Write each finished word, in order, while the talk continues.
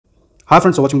Hi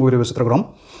friends, watching movie reviews with Raghuram.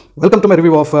 Welcome to my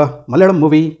review of Malayalam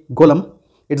movie GOLAM.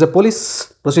 It's a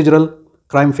police procedural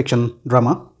crime fiction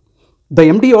drama. The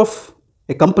MD of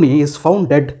a company is found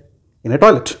dead in a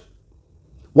toilet.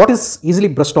 What is easily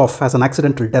brushed off as an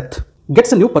accidental death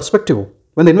gets a new perspective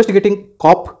when the investigating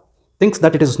cop thinks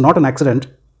that it is not an accident,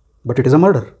 but it is a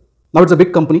murder. Now it's a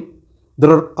big company.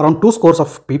 There are around 2 scores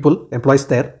of people, employees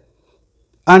there,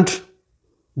 and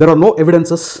there are no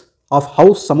evidences of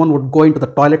how someone would go into the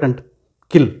toilet and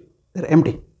kill their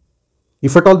MD.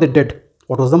 If at all they did,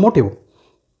 what was the motive?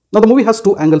 Now the movie has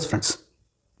 2 angles, friends.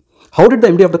 How did the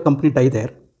MD of the company die there?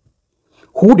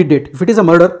 Who did it? If it is a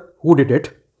murder, who did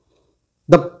it?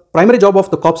 The primary job of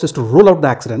the cops is to rule out the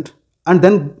accident and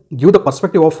then give the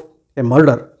perspective of a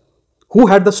murder. Who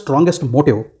had the strongest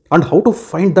motive and how to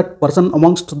find that person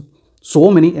amongst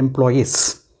so many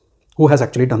employees who has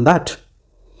actually done that.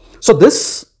 So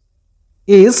this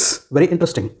is very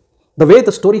interesting. The way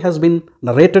the story has been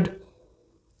narrated,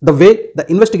 the way the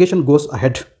investigation goes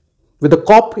ahead, with the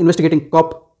cop, investigating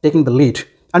cop, taking the lead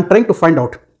and trying to find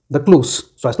out the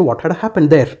clues so as to what had happened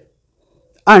there.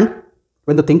 And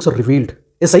when the things are revealed,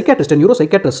 a psychiatrist, a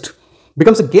neuropsychiatrist,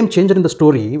 becomes a game changer in the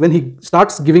story when he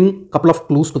starts giving a couple of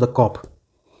clues to the cop.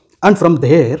 And from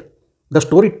there, the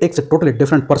story takes a totally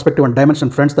different perspective and dimension,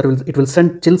 friends, that it will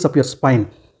send chills up your spine.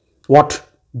 What?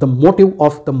 The motive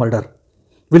of the murder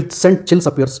will send chills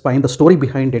up your spine, the story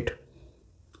behind it.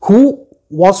 Who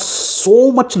was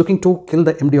so much looking to kill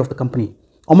the MD of the company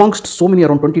amongst so many,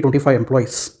 around 20-25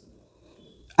 employees.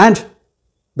 And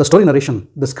the story narration,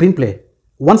 the screenplay,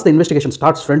 once the investigation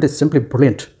starts, friend, is simply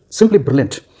brilliant. Simply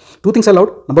brilliant. 2 things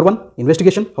allowed. Number 1,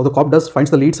 investigation, how the cop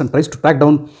finds the leads and tries to track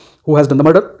down who has done the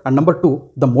murder. And number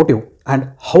 2, the motive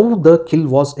and how the kill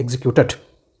was executed.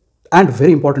 And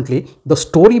very importantly, the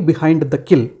story behind the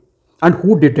kill and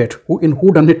who did it,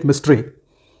 who done it mystery.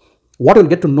 What you'll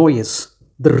get to know is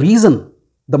the reason,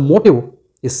 the motive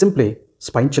is simply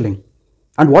spine chilling.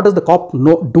 And what does the cop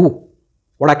do?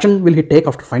 What action will he take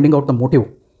after finding out the motive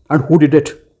and who did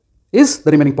it is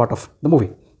the remaining part of the movie.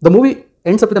 The movie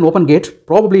ends up with an open gate.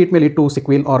 Probably it may lead to a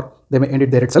sequel or they may end it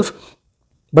there itself.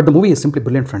 But the movie is simply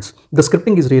brilliant, friends. The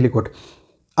scripting is really good.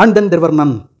 And then there were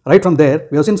none. Right from there,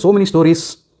 we have seen so many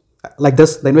stories like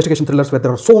this, the investigation thrillers, where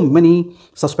there are so many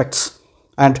suspects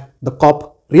and the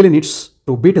cop really needs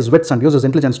to beat his wits and use his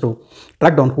intelligence to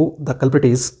track down who the culprit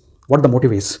is, what the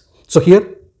motive is. So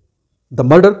here, the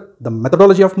murder, the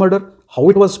methodology of murder, how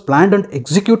it was planned and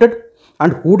executed,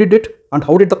 and who did it, and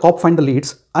how did the cop find the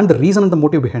leads, and the reason and the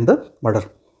motive behind the murder.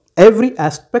 Every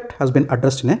aspect has been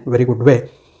addressed in a very good way.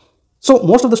 So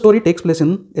most of the story takes place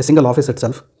in a single office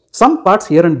itself. Some parts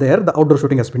here and there, the outdoor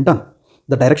shooting has been done.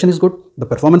 The direction is good, the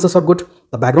performances are good,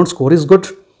 the background score is good,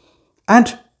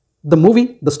 and the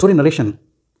movie, the story narration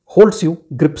holds you,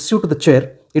 grips you to the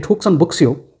chair, it hooks and books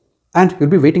you, and you'll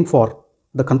be waiting for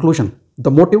the conclusion,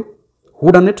 the motive,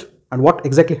 who done it, and what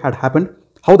exactly had happened,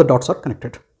 how the dots are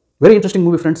connected. Very interesting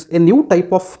movie, friends. A new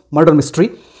type of murder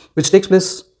mystery which takes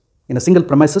place in a single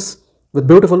premises with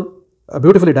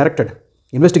beautifully directed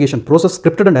investigation process,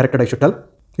 scripted and directed, I should tell.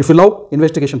 If you love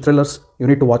investigation thrillers, you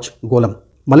need to watch GOLAM.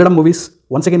 Malayalam movies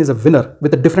once again is a winner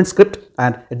with a different script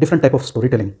and a different type of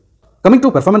storytelling. Coming to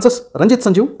performances, Ranjeet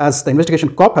Sanjeev as the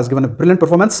investigation cop has given a brilliant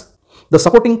performance. The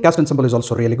supporting cast ensemble is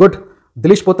also really good.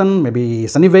 Dilish Potan, maybe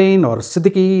Sunny Wayne or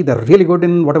Siddiqui, they're really good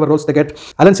in whatever roles they get.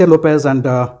 Alencia Lopez and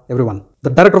everyone. The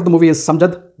director of the movie is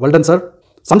Samjad. Well done, sir.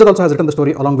 Samjad also has written the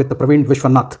story along with the Praveen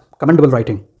Vishwanath. Commendable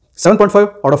writing.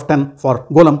 7.5 out of 10 for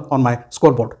GOLAM on my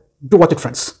scoreboard. Do watch it,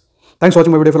 friends. Thanks for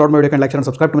watching my video. If you loved my video, can like, share and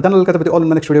subscribe to my channel. I'll catch up with you all in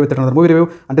the next video with another movie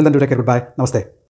review. Until then, do take care. Goodbye. Namaste.